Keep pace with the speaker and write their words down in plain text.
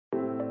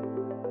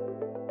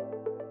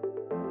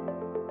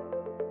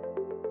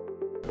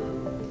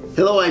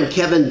Hello, I'm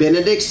Kevin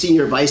Benedict,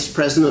 Senior Vice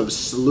President of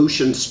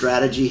Solution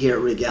Strategy here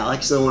at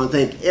Regalix. And I want to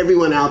thank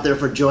everyone out there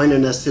for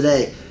joining us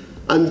today.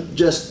 I'm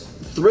just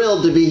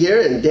thrilled to be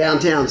here in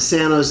downtown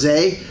San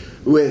Jose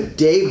with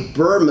Dave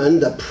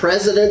Berman, the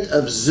president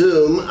of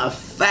Zoom, a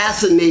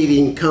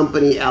fascinating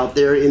company out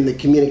there in the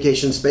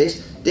communication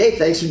space. Dave,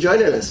 thanks for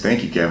joining us.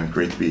 Thank you, Kevin.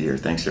 Great to be here.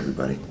 Thanks,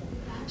 everybody.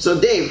 So,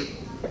 Dave,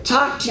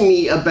 talk to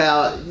me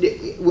about,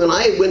 when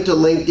I went to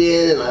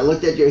LinkedIn and I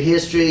looked at your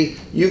history,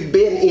 you've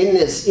been in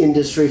this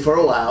industry for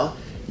a while.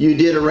 You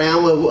did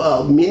around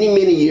with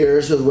many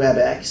years with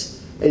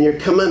WebEx, and you're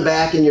coming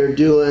back and you're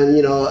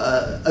doing,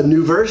 a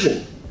new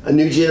version, a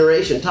new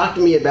generation. Talk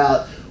to me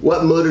about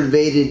what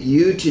motivated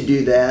you to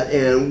do that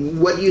and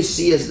what you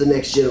see as the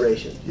next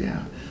generation.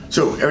 Yeah.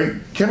 So I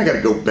kind of got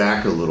to go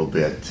back a little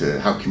bit to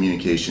how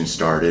communication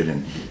started.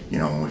 And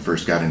when we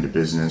first got into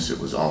business, it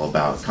was all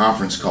about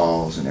conference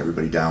calls and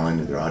everybody dial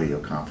into their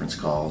audio conference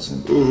calls.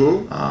 And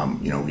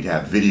we'd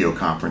have video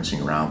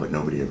conferencing around, but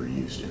nobody ever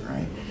used it,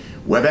 right?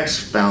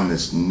 WebEx found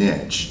this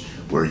niche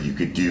where you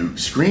could do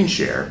screen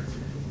share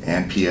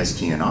and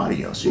PSTN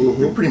audio. So you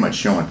were pretty much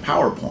showing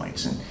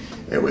PowerPoints, and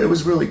it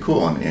was really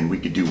cool. And we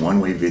could do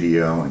one-way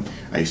video. And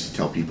I used to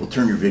tell people,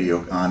 turn your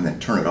video on, then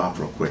turn it off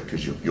real quick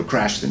because you'll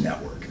crash the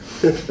network.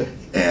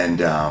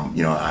 And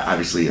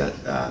obviously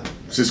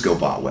Cisco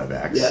bought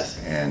WebEx.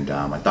 Yes. And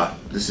I thought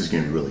this is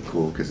going to be really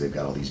cool because they've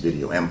got all these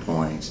video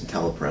endpoints and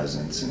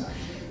telepresence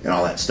and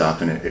all that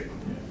stuff. And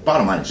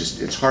bottom line,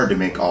 it's hard to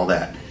make all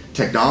that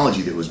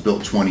technology that was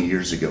built 20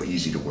 years ago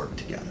easy to work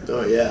together.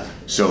 Oh yeah.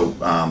 So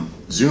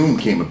Zoom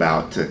came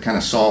about to kind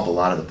of solve a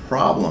lot of the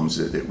problems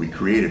that we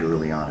created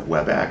early on at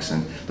WebEx.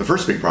 And the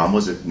first big problem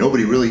was that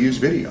nobody really used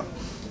video.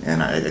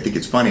 And I think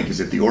it's funny because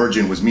if the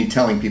origin was me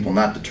telling people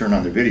not to turn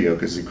on their video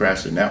because they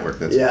crashed their network,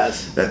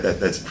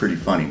 that's pretty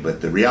funny.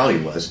 But the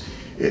reality was,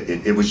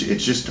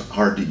 it's just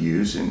hard to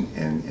use,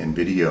 and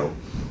video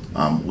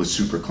was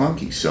super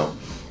clunky. So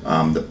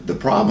the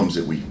problems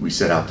that we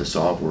set out to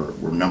solve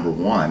were number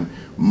one,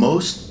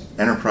 most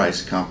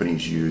enterprise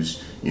companies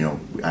use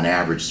on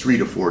average 3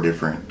 to 4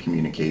 different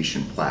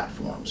communication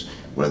platforms,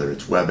 whether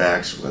it's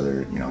WebEx,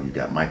 whether you've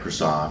got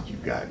Microsoft,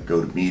 you've got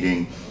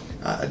GoToMeeting,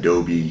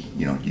 Adobe,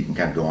 you can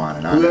kind of go on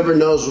and on. Whoever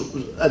knows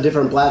a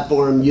different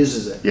platform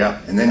uses it. Yeah,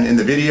 and then in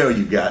the video,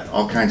 you've got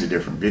all kinds of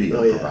different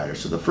video providers.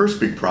 So the first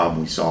big problem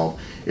we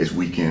solve is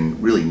we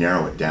can really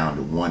narrow it down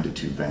to 1 to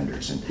 2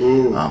 vendors. And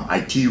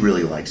IT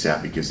really likes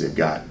that because they've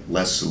got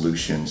less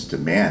solutions to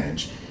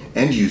manage.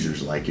 End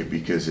users like it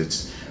because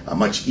it's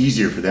much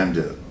easier for them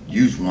to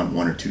use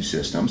one or two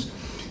systems.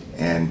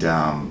 And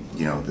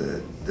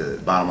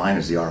the bottom line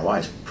is the ROI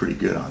is pretty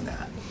good on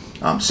that.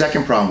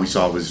 Second problem we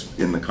saw was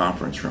in the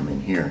conference room in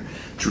here.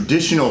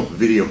 Traditional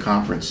video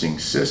conferencing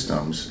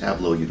systems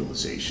have low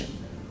utilization.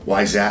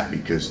 Why is that?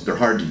 Because they're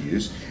hard to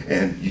use,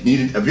 and you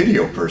need a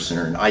video person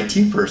or an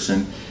IT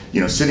person,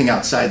 sitting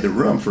outside the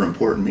room for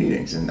important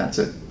meetings, and that's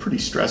a pretty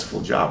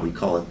stressful job. We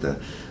call it the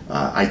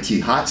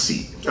IT hot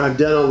seat. I've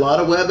done a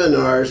lot of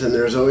webinars, and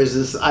there's always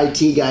this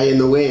IT guy in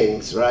the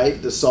wings, right,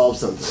 to solve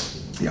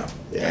something.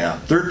 Yeah.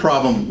 Third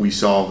problem we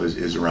solve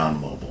is around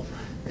mobile.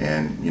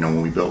 And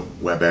when we built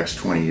WebEx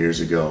 20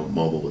 years ago,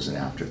 mobile was an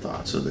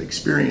afterthought. So the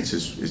experience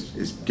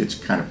gets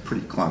kind of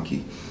pretty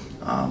clunky.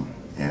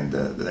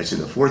 I say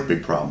the fourth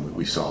big problem that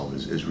we solve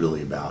is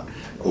really about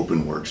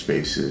open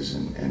workspaces,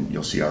 and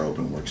you'll see our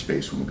open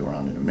workspace when we go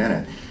around in a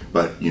minute.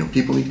 But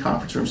people need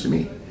conference rooms to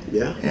meet.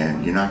 Yeah.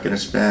 And you're not going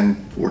to spend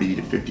 $40,000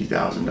 to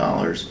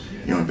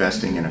 $50,000,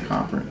 investing in a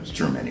conference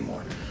room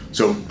anymore.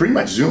 So pretty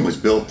much Zoom was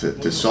built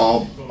to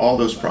solve all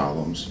those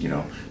problems.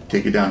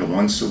 Take it down to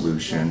one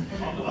solution,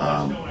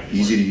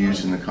 easy to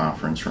use in the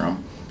conference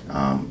room,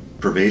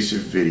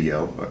 pervasive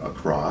video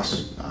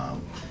across,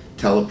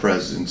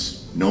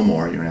 telepresence, no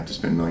more. You don't have to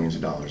spend millions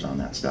of dollars on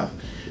that stuff.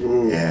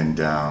 And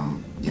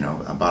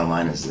bottom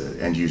line is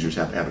the end users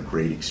have to have a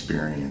great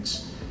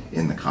experience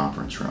in the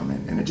conference room,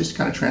 and it just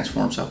kind of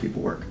transforms how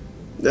people work.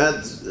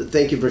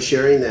 Thank you for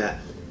sharing that.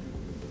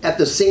 At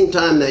the same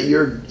time that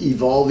you're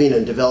evolving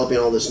and developing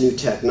all this new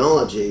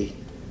technology,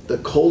 the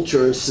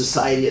culture and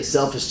society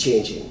itself is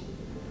changing.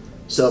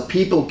 So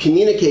people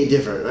communicate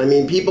different. I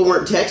mean, people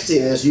weren't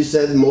texting, as you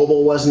said,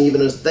 mobile wasn't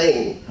even a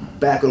thing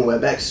back when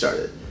WebEx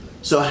started.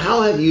 So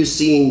how have you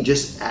seen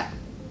just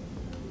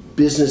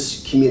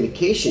business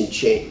communication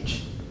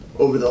change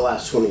over the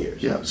last 20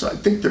 years? Yeah, so I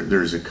think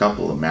there's a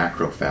couple of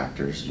macro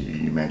factors.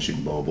 You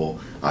mentioned mobile.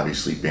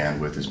 Obviously,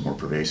 bandwidth is more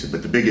pervasive,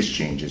 but the biggest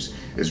change is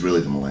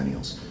really the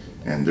millennials.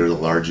 And they're the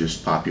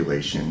largest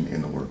population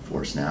in the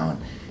workforce now.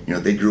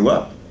 And they grew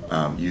up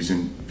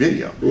using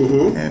video.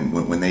 And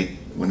when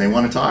they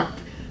want to talk,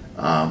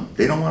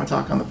 they don't want to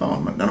talk on the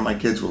phone. None of my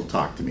kids will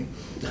talk to me.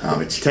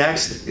 It's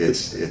text,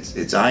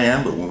 it's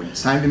IM, but when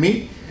it's time to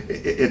meet,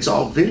 it's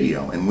all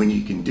video. And when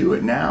you can do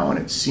it now, and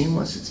it's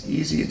seamless, it's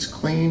easy, it's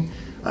clean,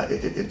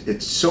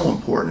 it's so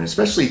important,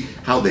 especially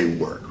how they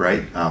work,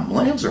 right?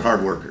 Millennials are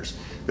hard workers.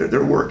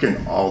 They're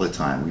working all the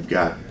time. We've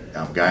got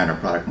a guy on our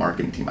product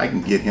marketing team. I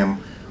can get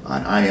him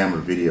on IM or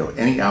video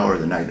any hour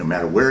of the night, no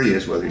matter where he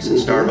is, whether he's in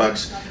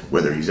Starbucks,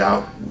 whether he's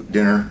out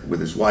dinner with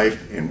his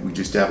wife, and we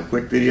just have a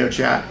quick video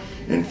chat.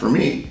 And for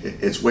me,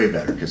 it's way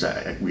better because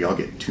we all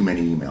get too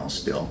many emails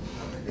still.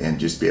 And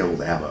just be able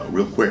to have a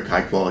real quick,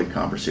 high-quality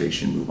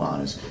conversation, move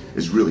on,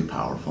 is really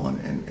powerful.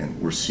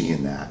 And we're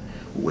seeing that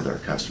with our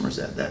customers,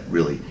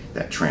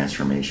 that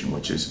transformation,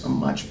 which is a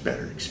much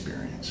better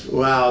experience.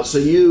 Wow, so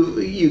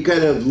you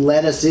kind of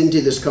led us into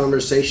this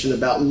conversation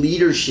about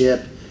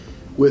leadership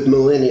with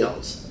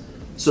millennials.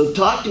 So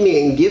talk to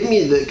me and give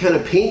me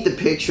paint the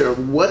picture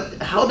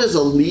of how does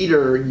a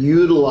leader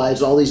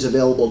utilize all these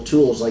available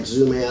tools like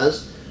Zoom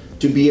has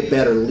to be a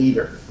better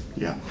leader?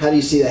 Yeah. How do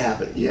you see that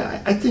happening?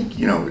 Yeah, I think,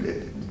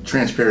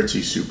 transparency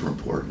is super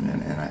important,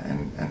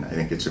 and I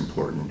think it's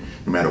important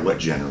no matter what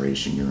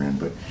generation you're in.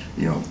 But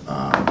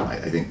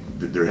I think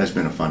that there has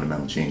been a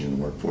fundamental change in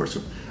the workforce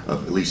of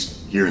at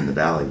least here in the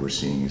Valley we're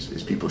seeing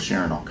is people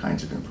sharing all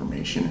kinds of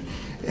information,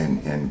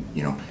 and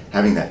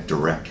having that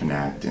direct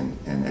connect.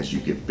 And as you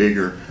get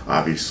bigger,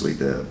 obviously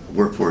the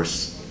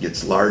workforce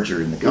gets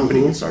larger and the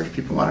company gets larger.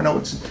 People want to know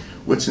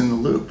what's in the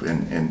loop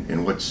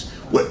and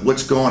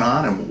what's going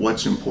on and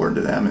what's important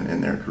to them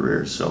in their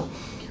careers. So.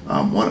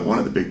 One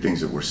of the big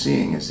things that we're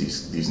seeing is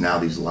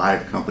these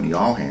live company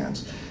all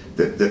hands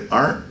that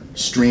aren't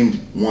streamed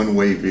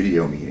one-way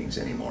video meetings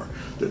anymore.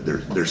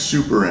 They're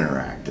super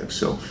interactive.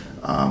 So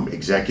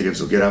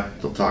executives will get up,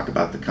 they'll talk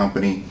about the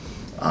company,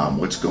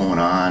 what's going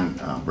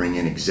on, bring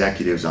in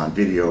executives on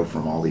video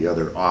from all the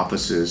other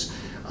offices,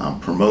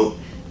 promote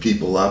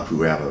people up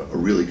who have a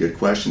really good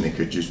question. They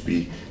could just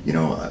be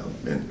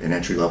an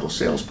entry-level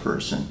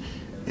salesperson.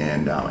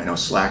 And I know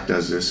Slack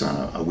does this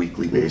on a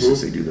weekly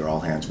basis. They do their all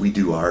hands. We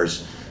do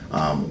ours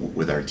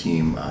with our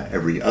team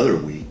every other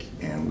week,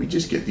 and we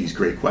just get these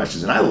great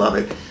questions. And I love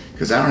it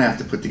because I don't have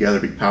to put together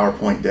a big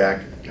PowerPoint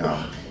deck.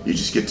 You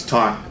just get to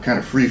talk kind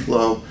of free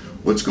flow,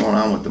 what's going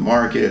on with the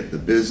market, the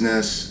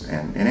business,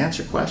 and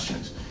answer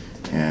questions.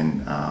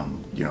 And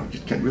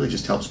it really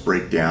just helps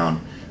break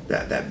down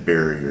that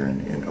barrier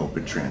and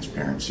open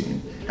transparency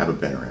and have a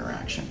better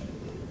interaction.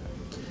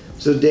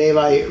 So Dave,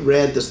 I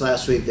read this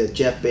last week that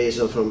Jeff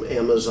Bezos from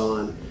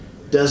Amazon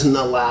doesn't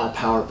allow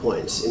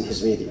PowerPoints in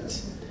his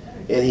meetings.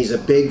 And he's a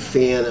big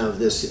fan of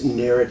this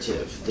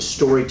narrative, the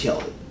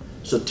storytelling.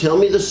 So tell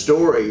me the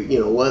story,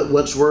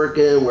 what's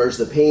working, where's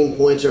the pain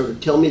points, or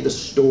tell me the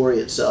story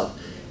itself.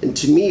 And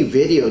to me,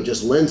 video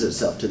just lends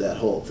itself to that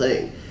whole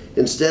thing.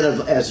 Instead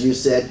of, as you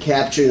said,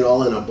 capturing it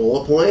all in a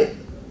bullet point,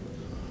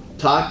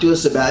 talk to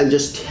us about it and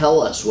just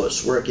tell us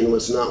what's working,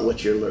 what's not,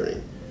 what you're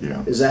learning.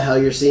 Yeah. Is that how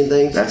you're seeing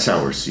things? That's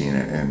how we're seeing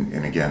it.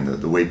 And again,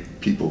 the way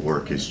people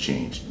work has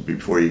changed.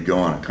 Before you go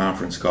on a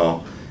conference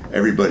call,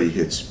 everybody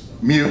hits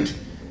mute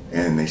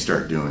and they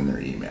start doing their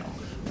email,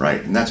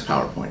 right? And that's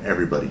PowerPoint.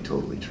 Everybody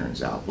totally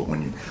turns out. But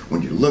when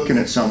you're looking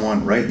at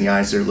someone right in the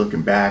eyes, they're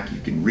looking back,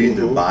 you can read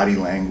their body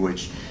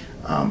language.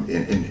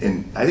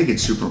 And I think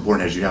it's super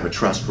important as you have a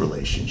trust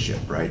relationship,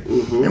 right?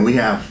 And we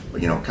have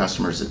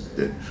customers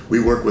that we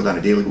work with on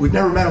a daily. We've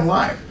never met them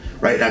live.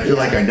 Right, I feel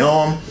like I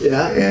know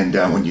them, and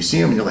when you see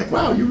them, you're like,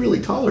 "Wow, you're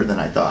really taller than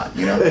I thought."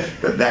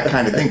 That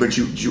kind of thing. But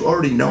you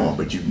already know them,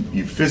 but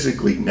you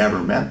physically never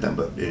met them.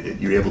 But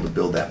you're able to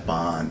build that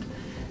bond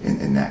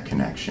and that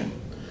connection.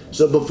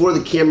 So before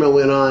the camera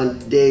went on,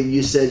 Dave,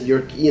 you said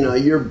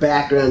your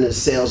background is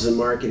sales and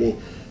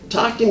marketing.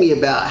 Talk to me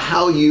about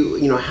how do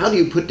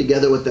you put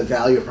together what the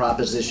value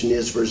proposition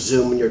is for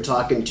Zoom when you're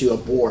talking to a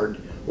board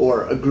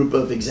or a group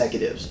of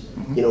executives.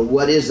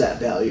 What is that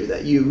value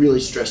that you really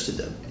stress to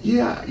them?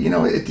 Yeah,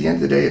 at the end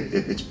of the day,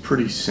 it's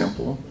pretty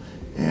simple,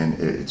 and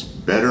it's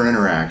better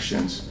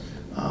interactions,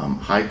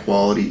 high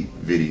quality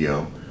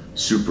video,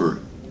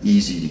 super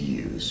easy to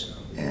use.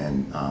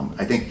 And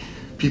I think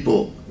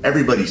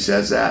everybody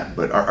says that,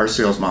 but our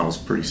sales model is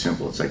pretty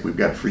simple. It's like, we've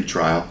got a free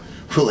trial.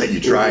 We'll let you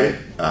try it.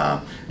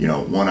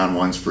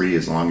 One-on-one's free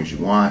as long as you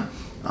want.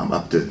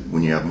 Up to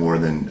when you have more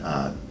than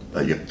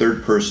you have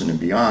third person and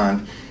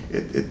beyond,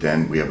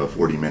 then we have a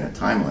 40-minute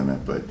time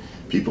limit. But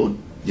people,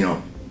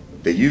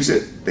 they use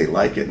it, they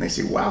like it, and they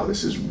say, "Wow,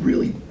 this is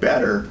really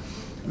better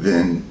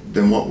than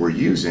what we're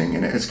using."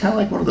 And it's kind of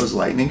like one of those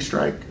lightning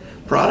strike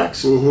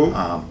products.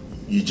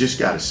 You just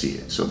got to see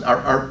it. So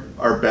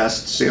our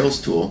best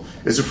sales tool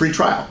is a free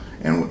trial.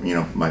 And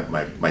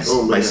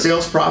my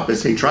sales prop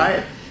is, "Hey, try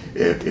it.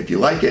 If you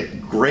like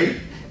it, great.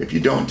 If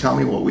you don't, tell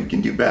me what we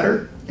can do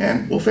better,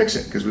 and we'll fix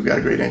it, because we've got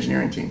a great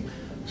engineering team."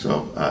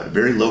 So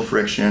very low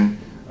friction,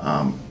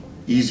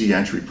 easy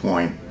entry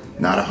point,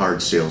 not a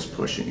hard sales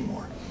push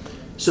anymore.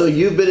 So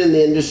you've been in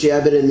the industry,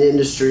 I've been in the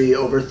industry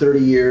over 30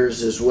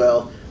 years as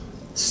well.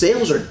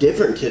 Sales are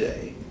different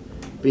today,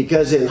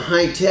 because in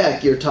high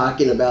tech, you're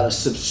talking about a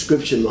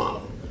subscription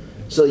model.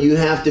 So you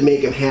have to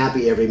make them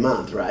happy every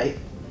month, right?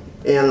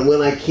 And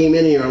when I came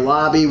in your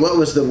lobby, what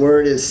was the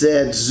word? It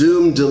said,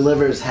 Zoom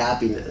delivers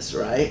happiness,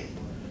 right?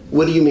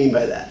 What do you mean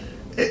by that?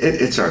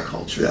 It's our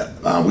culture.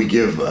 We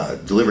give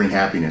Delivering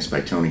Happiness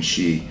by Tony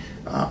Hsieh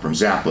from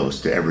Zappos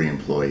to every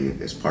employee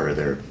as part of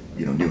their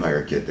new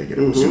hire kit. They get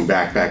a Zoom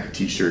backpack, a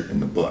T-shirt,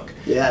 and the book.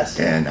 Yes.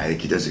 And I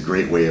think he does a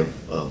great way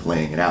of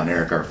laying it out. And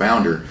Eric, our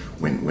founder,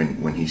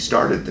 when he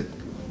started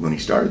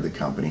the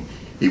company,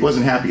 he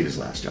wasn't happy at his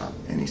last job,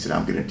 and he said,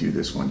 "I'm going to do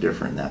this one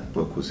different." And that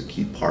book was a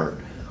key part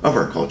of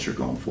our culture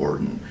going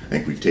forward. And I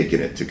think we've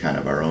taken it to kind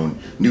of our own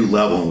new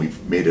level, and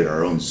we've made it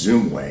our own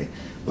Zoom way.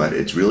 But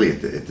it's really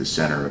at the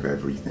center of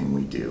everything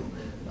we do.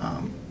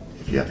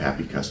 If you have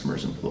happy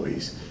customers,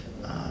 employees,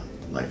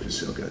 life is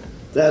so good.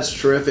 That's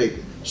terrific.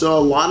 So a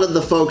lot of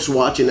the folks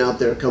watching out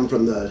there come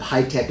from the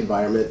high-tech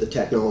environment, the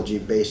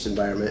technology-based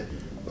environment.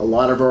 A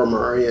lot of them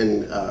are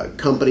in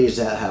companies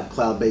that have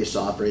cloud-based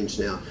offerings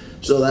now.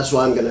 So that's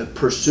why I'm going to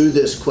pursue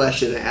this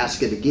question and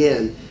ask it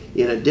again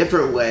in a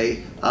different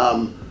way.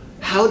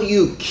 How do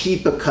you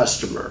keep a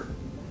customer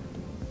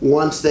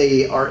once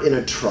they are in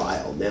a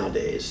trial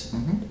nowadays?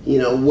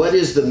 What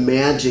is the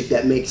magic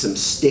that makes them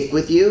stick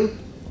with you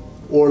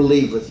or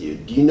leave with you?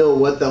 Do you know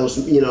what those,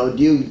 do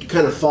you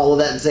kind of follow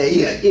that and say,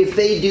 if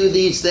they do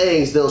these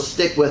things, they'll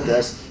stick with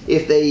us.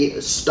 If they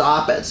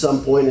stop at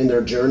some point in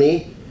their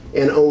journey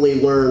and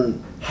only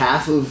learn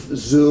half of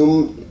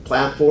Zoom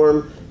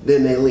platform,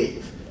 then they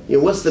leave.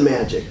 What's the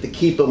magic to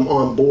keep them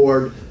on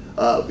board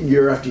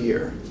year after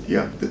year?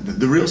 Yeah,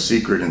 the real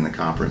secret in the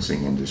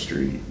conferencing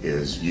industry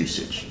is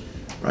usage,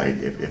 right?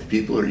 If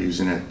people are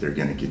using it, they're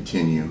going to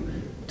continue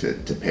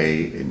to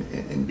pay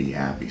and be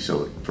happy.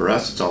 So for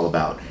us, it's all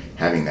about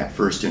having that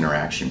first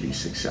interaction be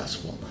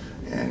successful.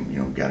 And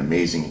we've got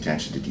amazing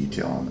attention to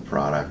detail on the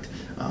product.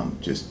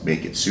 Just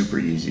make it super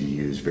easy to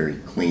use, very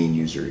clean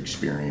user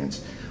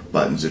experience,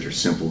 buttons that are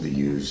simple to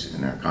use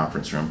in our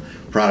conference room.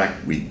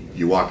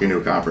 You walk into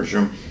a conference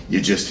room, you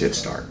just hit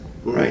start,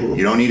 right?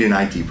 You don't need an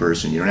IT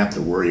person. You don't have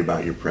to worry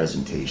about your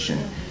presentation.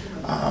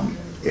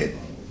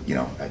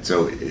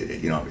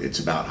 It's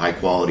about high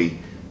quality,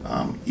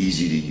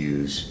 easy to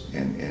use,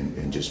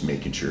 and just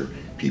making sure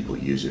people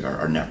use it.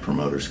 Our net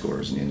promoter score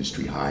is an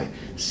industry high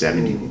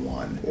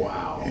 71.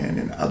 Wow. And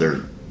in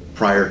other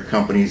prior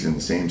companies in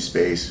the same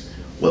space,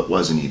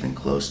 wasn't even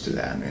close to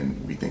that. And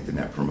we think the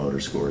net promoter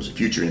score is a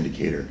future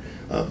indicator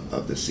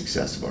of the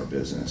success of our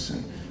business.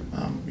 And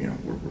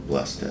we're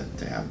blessed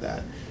to have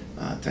that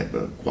type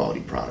of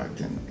quality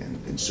product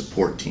and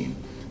support team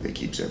that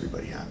keeps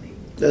everybody happy.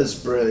 That's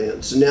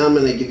brilliant. So now I'm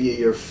going to give you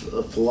your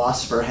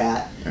philosopher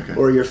hat,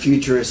 or your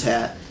futurist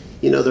hat.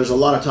 There's a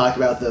lot of talk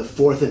about the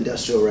fourth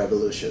industrial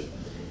revolution.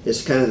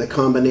 It's kind of the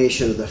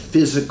combination of the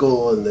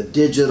physical and the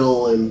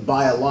digital and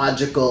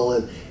biological,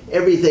 and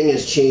everything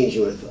is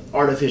changing with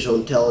artificial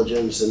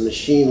intelligence and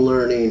machine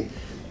learning.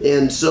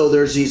 And so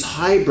there's these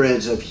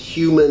hybrids of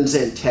humans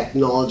and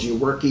technology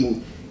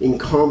working in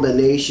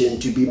combination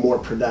to be more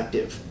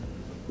productive.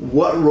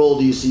 What role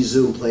do you see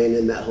Zoom playing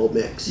in that whole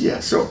mix?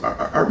 Yeah, so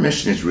our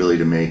mission is really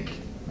to make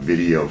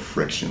video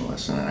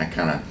frictionless, and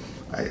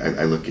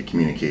I look at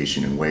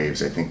communication in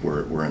waves. I think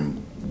we're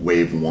in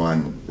wave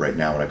one right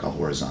now, what I call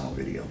horizontal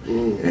video,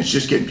 and it's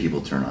just getting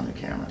people to turn on their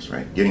cameras,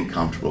 right? Getting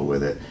comfortable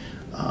with it.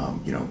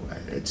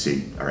 I'd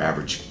say our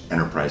average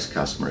enterprise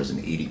customer has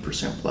an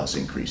 80% plus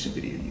increase in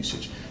video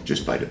usage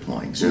just by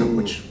deploying Zoom,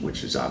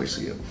 which is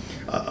obviously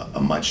a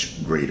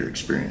much greater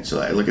experience.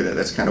 So I look at that.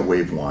 That's kind of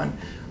wave one.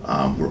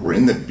 We're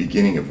in the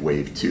beginning of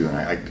wave two,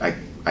 and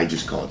I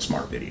just call it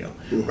smart video,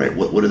 right?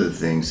 What are the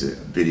things that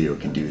video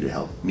can do to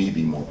help me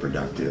be more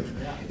productive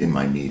in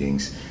my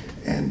meetings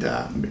and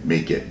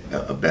make it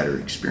a better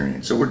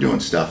experience? So we're doing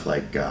stuff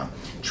like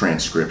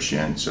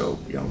transcription, so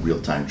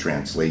real-time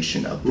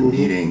translation of the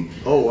meeting.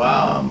 Oh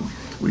wow!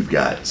 We've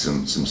got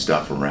some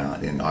stuff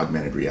around in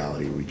augmented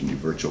reality. We can do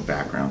virtual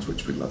backgrounds,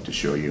 which we'd love to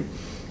show you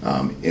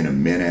in a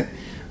minute.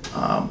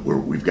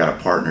 We've got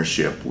a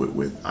partnership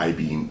with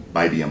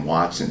IBM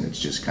Watson that's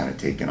just kind of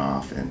taken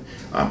off, and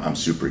I'm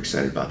super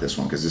excited about this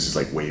one because this is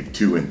like wave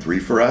 2 and 3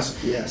 for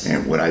us. Yes.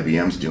 And what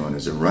IBM's doing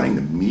is they're running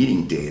the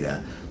meeting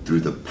data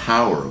through the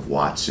power of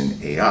Watson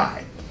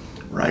AI,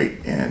 right?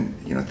 And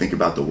think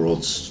about the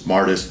world's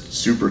smartest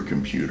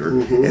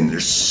supercomputer, and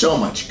there's so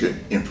much good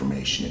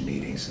information in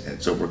meetings.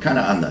 And so we're kind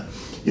of on the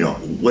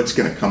what's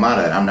going to come out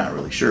of that, I'm not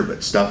really sure,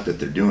 but stuff that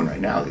they're doing right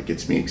now that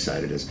gets me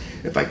excited is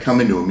if I come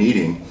into a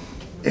meeting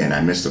and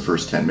I miss the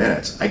first 10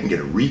 minutes, I can get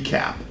a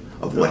recap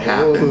of what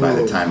happened by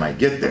the time I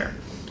get there,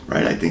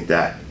 right? I think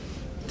that,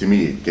 to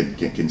me,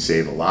 it can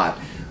save a lot.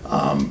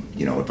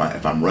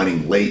 If I'm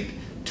running late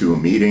to a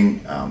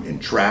meeting in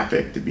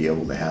traffic, to be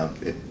able to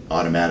have it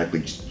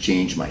automatically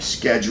change my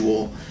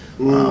schedule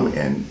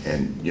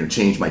and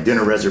change my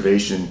dinner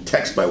reservation,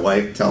 text my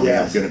wife, tell me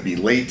I'm going to be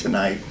late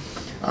tonight.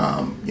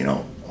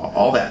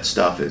 All that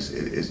stuff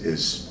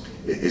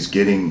is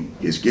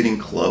getting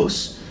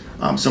close.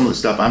 Some of the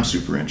stuff I'm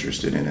super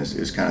interested in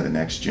is kind of the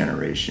next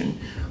generation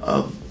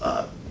of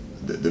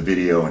the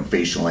video and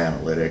facial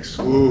analytics.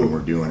 When we're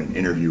doing an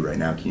interview right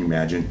now, can you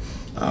imagine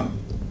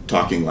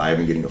talking live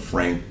and getting a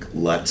Frank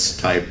Lutz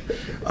type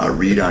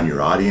read on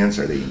your audience?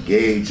 Are they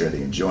engaged? Are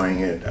they enjoying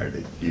it?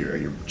 Are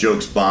your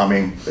jokes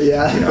bombing?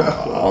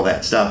 Yeah. All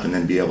that stuff, and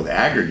then be able to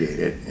aggregate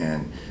it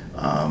and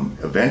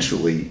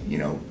eventually,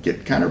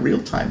 get kind of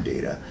real-time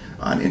data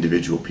on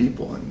individual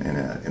people. And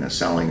in a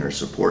selling or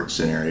support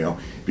scenario,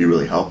 it'd be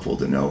really helpful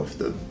to know if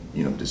the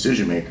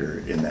decision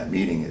maker in that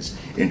meeting is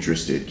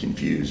interested,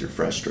 confused, or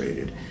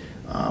frustrated.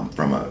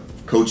 From a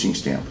coaching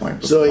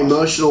standpoint. So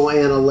emotional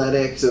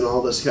analytics and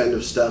all this kind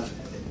of stuff.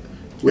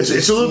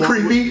 It's a little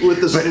creepy with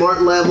the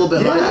smart level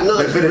behind it. No,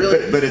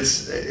 but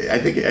it's I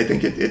think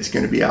it's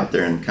going to be out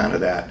there in kind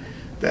of that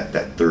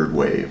third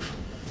wave.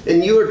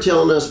 And you were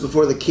telling us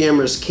before the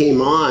cameras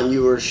came on,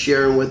 you were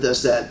sharing with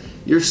us that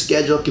your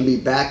schedule can be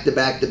back to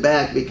back to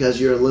back because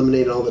you're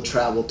eliminating all the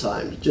travel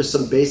time. Just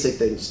some basic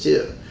things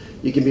too.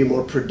 You can be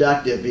more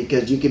productive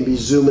because you can be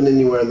zooming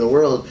anywhere in the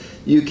world.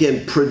 You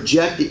can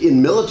project,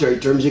 in military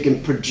terms, you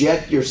can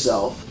project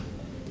yourself,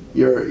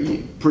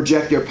 you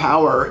project your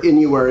power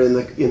anywhere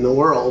in the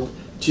world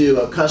to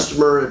a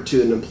customer,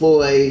 to an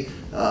employee,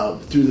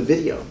 through the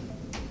video.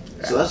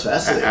 So that's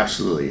fascinating.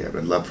 Absolutely. I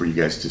would love for you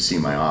guys to see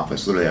my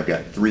office. Literally, I've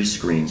got 3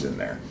 screens in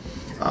there.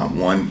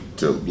 1,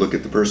 to look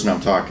at the person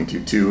I'm talking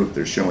to. 2, if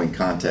they're showing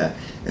contact.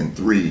 And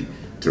 3,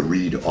 to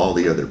read all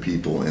the other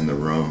people in the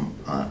room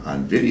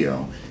on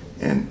video.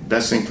 And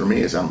best thing for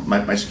me is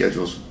my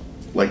schedule's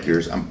like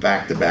yours. I'm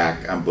back to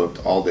back. I'm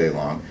booked all day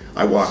long.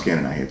 I walk in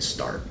and I hit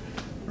start,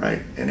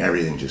 right? And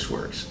everything just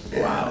works.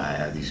 And wow. I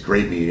have these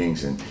great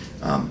meetings, and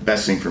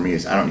best thing for me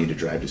is I don't need to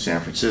drive to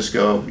San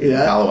Francisco,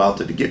 Palo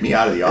Alto to get me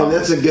out of the office. And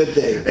that's a good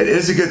thing. It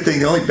is a good thing.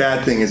 The only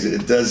bad thing is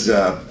it does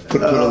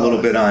put a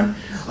little bit on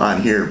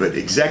here, but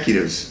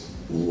executives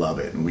love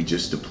it. And we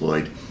just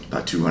deployed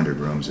about 200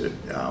 rooms at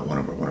one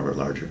of our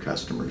larger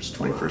customers,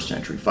 21st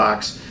Century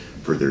Fox,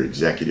 for their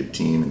executive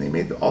team, and they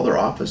made all their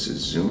offices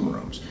Zoom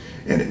rooms.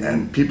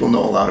 And people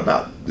know a lot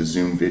about the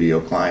Zoom video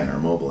client or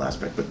mobile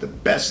aspect, but the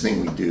best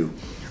thing we do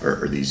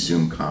are these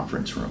Zoom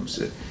conference rooms.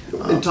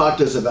 And talk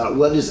to us about,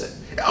 what is it?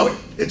 Oh,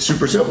 it's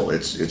super simple.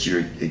 It's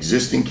your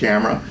existing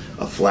camera,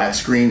 a flat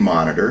screen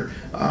monitor.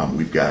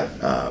 We've got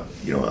a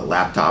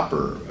laptop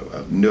or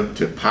a Nook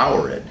to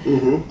power it,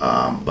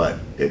 but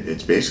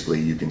it's basically,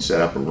 you can set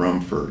up a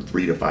room for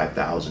 $3,000 to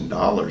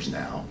 $5,000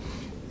 now,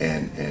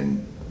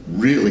 and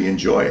really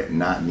enjoy it and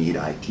not need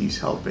IT's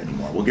help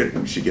anymore.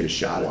 We should get a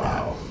shot at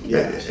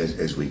that yes.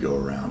 as we go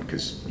around,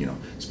 because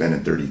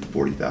spending $30,000 to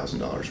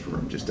 $40,000 per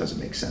room just doesn't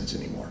make sense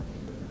anymore.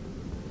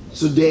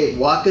 So Dave,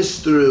 walk us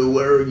through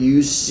where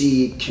you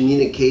see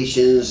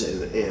communications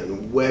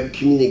and web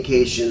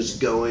communications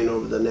going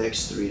over the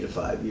next 3 to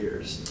 5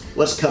 years.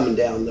 What's coming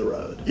down the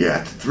road?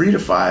 Yeah, 3 to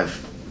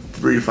 5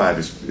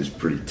 is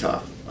pretty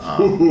tough.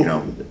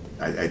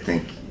 I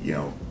think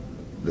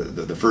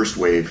the first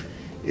wave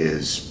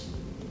is,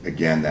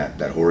 again,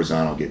 that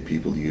horizontal, get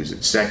people to use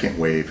it. Second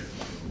wave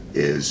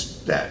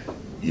is that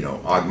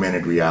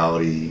augmented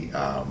reality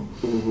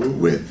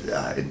with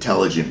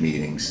intelligent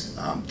meetings.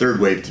 Third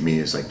wave to me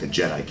is like the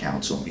Jedi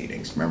Council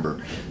meetings.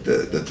 Remember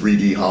the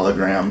 3D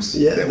holograms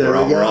that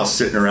we're all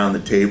sitting around the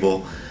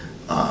table,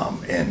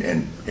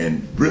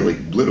 and really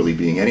literally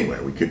being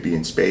anywhere. We could be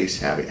in space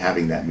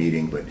having that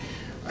meeting, but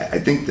I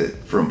think that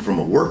from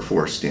a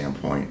workforce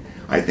standpoint,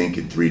 I think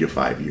in 3 to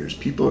 5 years,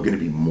 people are going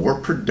to be more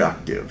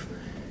productive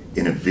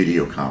in a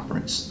video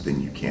conference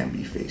than you can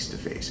be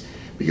face-to-face.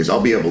 Because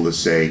I'll be able to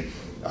say,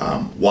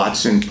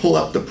 Watson, pull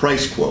up the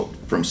price quote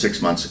from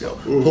 6 months ago.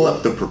 Pull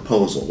up the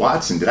proposal.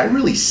 Watson, did I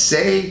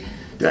say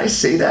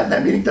that in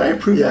that meeting? Did I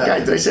approve that guy?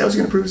 Did I say I was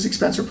going to approve his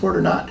expense report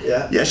or not?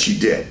 Yeah. Yes, you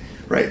did.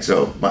 Right.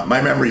 So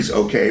my memory's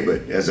okay,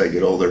 but as I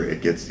get older,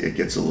 it gets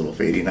a little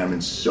fading. I'm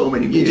in so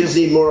many meetings. You just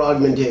need more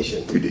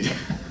augmentation. You did.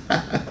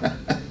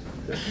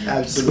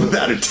 Absolutely.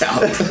 Without a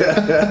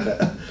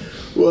doubt.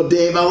 Well,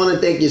 Dave, I want to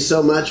thank you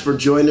so much for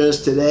joining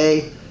us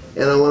today,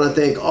 and I want to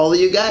thank all of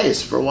you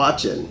guys for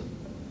watching.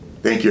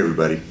 Thank you,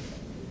 everybody.